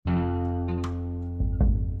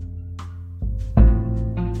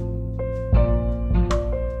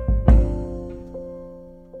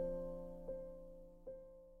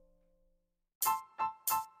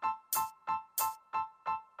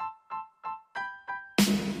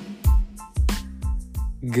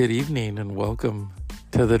Good evening and welcome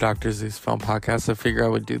to the Dr. Zeus Film Podcast. I figure I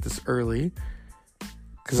would do this early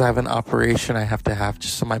because I have an operation I have to have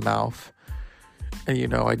just in my mouth.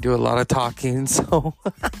 And I do a lot of talking, so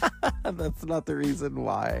that's not the reason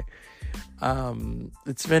why.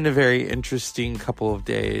 It's been a very interesting couple of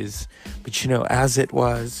days, but as it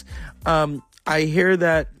was, I hear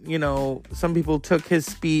that, some people took his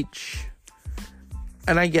speech.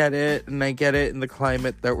 And I get it in the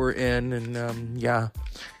climate that we're in, and yeah.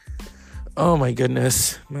 Oh my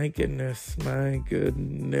goodness.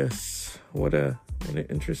 What an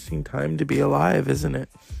interesting time to be alive, isn't it?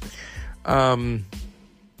 I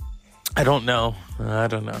don't know.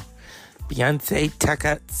 Beyonce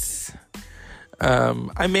tickets.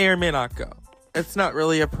 I may or may not go. It's not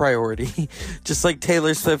really a priority. Just like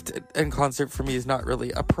Taylor Swift in concert for me is not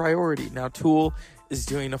really a priority. Now Tool is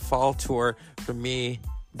doing a fall tour. For me,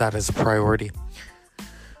 that is a priority.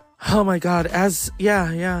 Oh my God.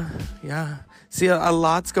 Yeah. See, a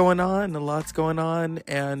lot's going on,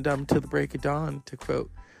 and to the break of dawn, to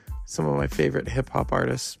quote some of my favorite hip hop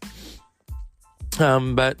artists.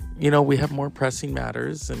 But we have more pressing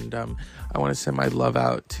matters, and I want to send my love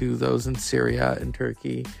out to those in Syria and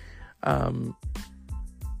Turkey.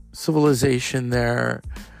 Civilization there.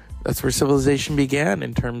 That's where civilization began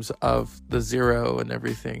in terms of the zero and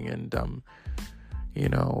everything, and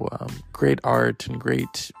great art and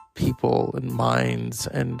great people and minds,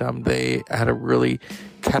 and they had a really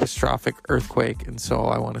catastrophic earthquake, and so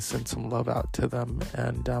I want to send some love out to them.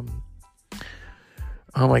 And oh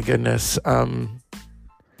my goodness, for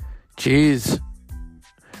the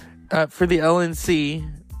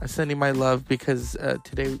LNC, I'm sending my love because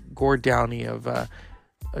today Gord Downey of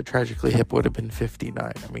Tragically Hip would have been 59.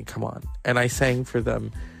 I mean, come on. And I sang for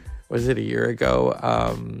them, was it a year ago?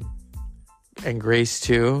 And Grace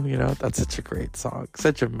too, that's such a great song,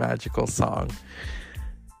 such a magical song.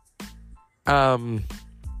 But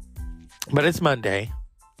it's Monday,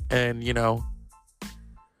 and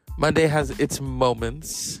Monday has its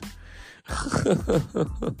moments. It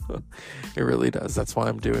really does. That's why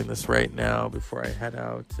I'm doing this right now before I head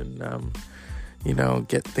out and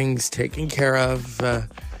get things taken care of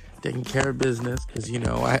business, because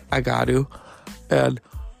I got to.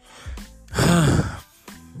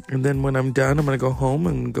 And then when I'm done, I'm going to go home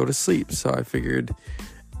and go to sleep. So I figured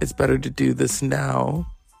it's better to do this now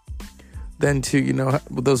than to,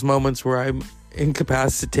 those moments where I'm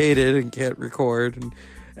incapacitated and can't record.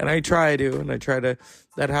 And I try to.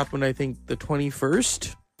 That happened, I think, the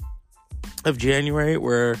 21st of January,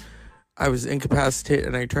 where I was incapacitated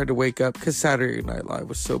and I tried to wake up because Saturday Night Live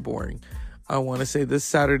was so boring. I want to say this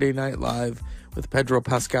Saturday Night Live with Pedro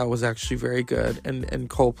Pascal was actually very good. And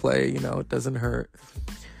Coldplay, it doesn't hurt.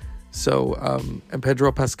 So, and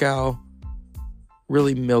Pedro Pascal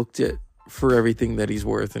really milked it for everything that he's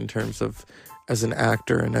worth in terms of as an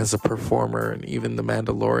actor and as a performer, and even The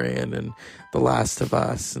Mandalorian and The Last of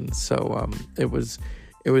Us. And so, it was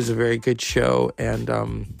a very good show. And,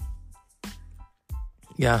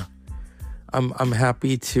 yeah, I'm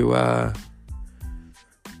happy to,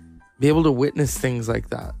 be able to witness things like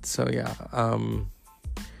that. So, yeah,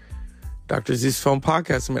 Dr. Zeus Film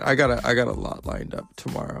Podcast. I mean, I got a lot lined up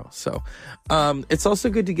tomorrow. So, it's also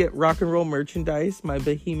good to get rock and roll merchandise. My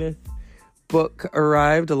Behemoth book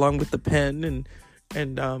arrived along with the pen,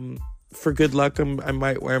 and for good luck, I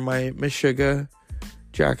might wear my Meshuggah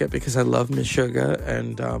jacket because I love Meshuggah,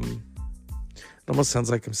 and it almost sounds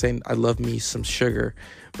like I'm saying I love me some sugar,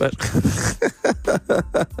 but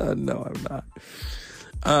no, I'm not.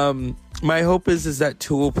 My hope is that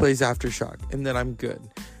Tool plays Aftershock, and then I'm good.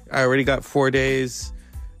 I already got 4 days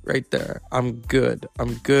right there. I'm good.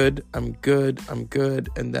 And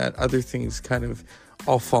that other things kind of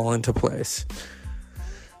all fall into place.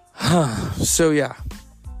 So yeah,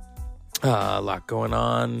 a lot going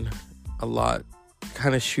on, a lot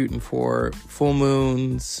kind of shooting for full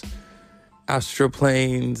moons,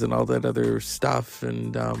 astroplanes, and all that other stuff.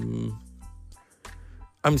 And,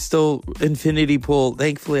 I'm still Infinity Pool.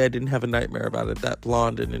 Thankfully, I didn't have a nightmare about it. That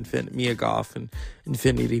blonde and Mia Goth and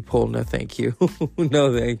Infinity Pool. No, thank you.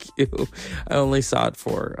 No, thank you. I only saw it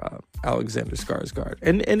for Alexander Skarsgård,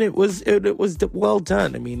 and it was well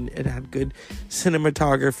done. I mean, it had good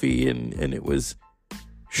cinematography, and it was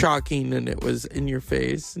shocking, and it was in your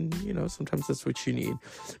face, and sometimes that's what you need.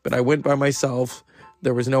 But I went by myself.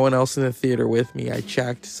 There was no one else in the theater with me. I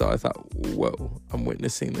checked, so I thought, whoa, I'm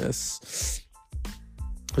witnessing this.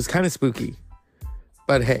 It was kind of spooky,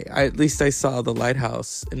 but hey, at least I saw the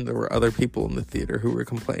lighthouse, and there were other people in the theater who were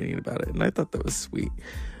complaining about it, and I thought that was sweet,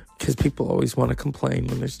 because people always want to complain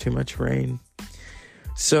when there's too much rain.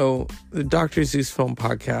 So the Dr. Zeus Film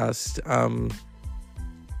Podcast,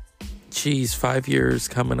 geez, 5 years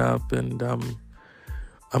coming up, and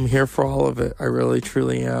I'm here for all of it. I really,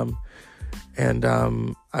 truly am. And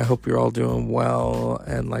I hope you're all doing well.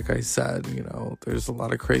 And like I said, there's a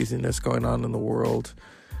lot of craziness going on in the world.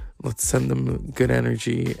 Let's send them good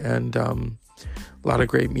energy and a lot of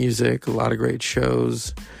great music, a lot of great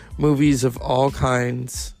shows, movies of all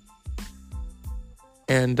kinds.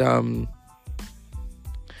 And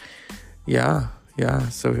yeah.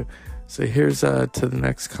 So here's to the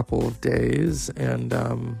next couple of days. And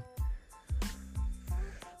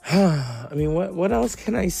I mean, what else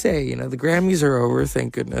can I say? The Grammys are over,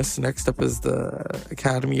 thank goodness. Next up is the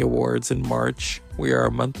Academy Awards in March. We are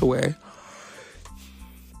a month away.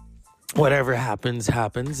 Whatever happens.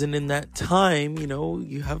 And in that time,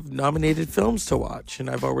 you have nominated films to watch. And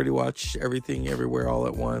I've already watched Everything Everywhere All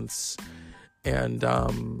at Once. And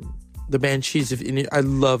The Banshees of Inisherin. I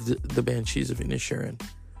loved The Banshees of Inisherin.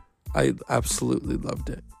 I absolutely loved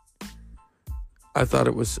it. I thought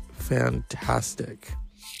it was fantastic.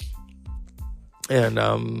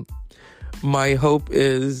 And my hope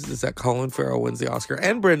is that Colin Farrell wins the Oscar,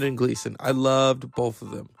 and Brendan Gleeson. I loved both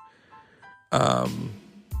of them.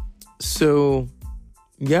 So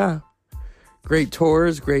yeah, great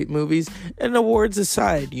tours, great movies, and awards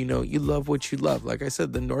aside, you love what you love. Like I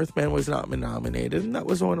said, The Northman was not nominated, and that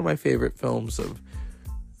was one of my favorite films of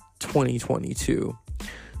 2022.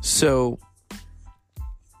 So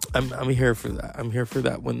I'm here for that. I'm here for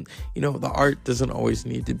that. When, the art doesn't always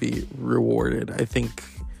need to be rewarded. I think,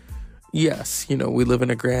 yes, we live in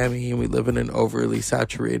a Grammy and we live in an overly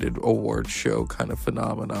saturated award show kind of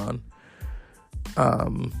phenomenon.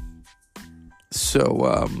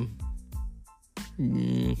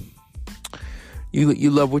 You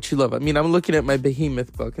love what you love. I mean, I'm looking at my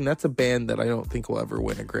Behemoth book, and that's a band that I don't think will ever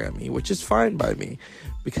win a Grammy, which is fine by me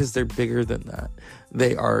because they're bigger than that.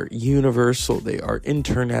 They are universal. They are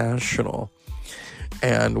international.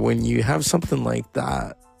 And when you have something like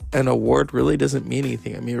that, an award really doesn't mean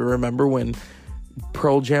anything. I mean, remember when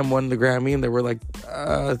Pearl Jam won the Grammy and they were like,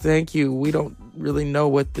 thank you. We don't really know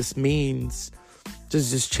what this means.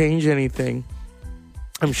 Does this change anything?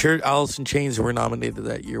 I'm sure Alice in Chains, who were nominated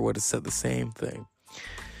that year, would have said the same thing.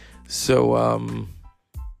 So,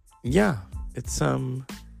 yeah, it's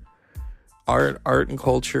art and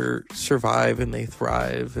culture survive and they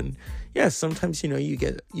thrive. And yeah, sometimes you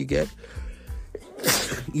get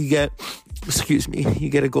excuse me, you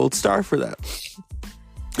get a gold star for that.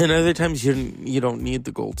 And other times you don't need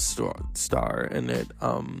the gold star, and it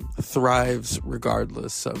thrives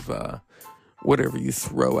regardless of whatever you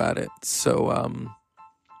throw at it. So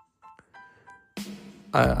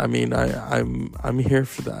I'm here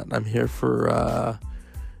for that. I'm here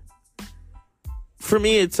for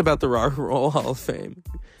me, it's about the Rock and Roll Hall of Fame,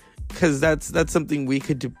 because that's something we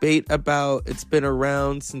could debate about. It's been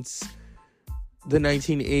around since the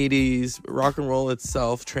 1980s. Rock and roll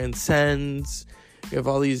itself transcends. You have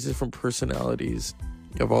all these different personalities.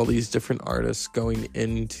 You have all these different artists going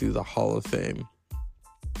into the Hall of Fame.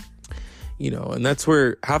 And that's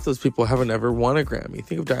where half those people haven't ever won a Grammy.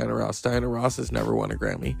 Think of Diana Ross. Diana Ross has never won a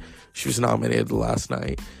Grammy. She was nominated last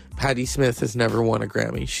night. Patti Smith has never won a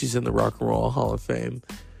Grammy. She's in the Rock and Roll Hall of Fame.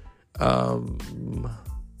 Trying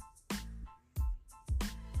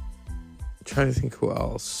to think who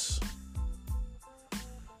else.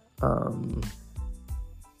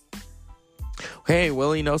 Hey,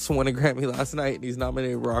 Willie Nelson won a Grammy last night, and he's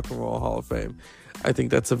nominated Rock and Roll Hall of Fame. I think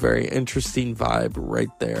that's a very interesting vibe right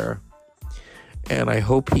there. And I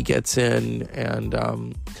hope he gets in. And,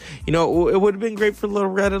 it would have been great for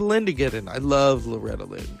Loretta Lynn to get in. I love Loretta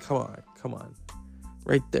Lynn. Come on.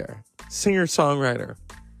 Right there. Singer-songwriter.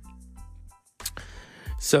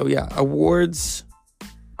 So, yeah, awards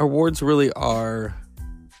really are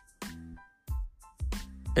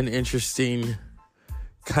an interesting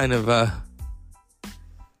kind of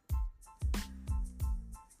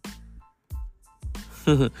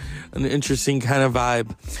an interesting kind of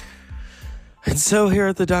vibe. And so here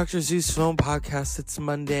at the Dr. Zeus Film Podcast, it's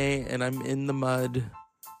Monday, and I'm in the mud,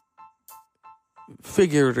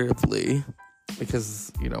 figuratively,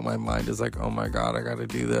 because, my mind is like, oh my God, I gotta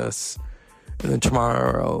do this. And then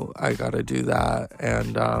tomorrow, I gotta do that.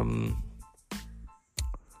 And,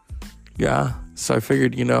 yeah, so I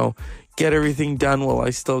figured, get everything done while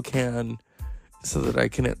I still can, so that I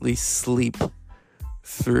can at least sleep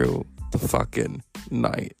through the fucking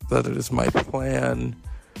night. That is my plan.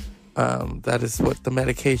 That is what the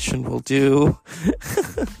medication will do,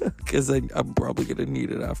 because I'm probably going to need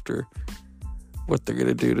it after what they're going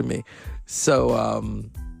to do to me. So,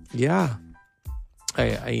 yeah,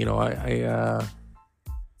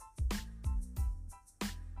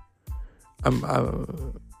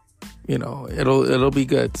 it'll be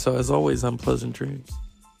good. So as always, unpleasant dreams.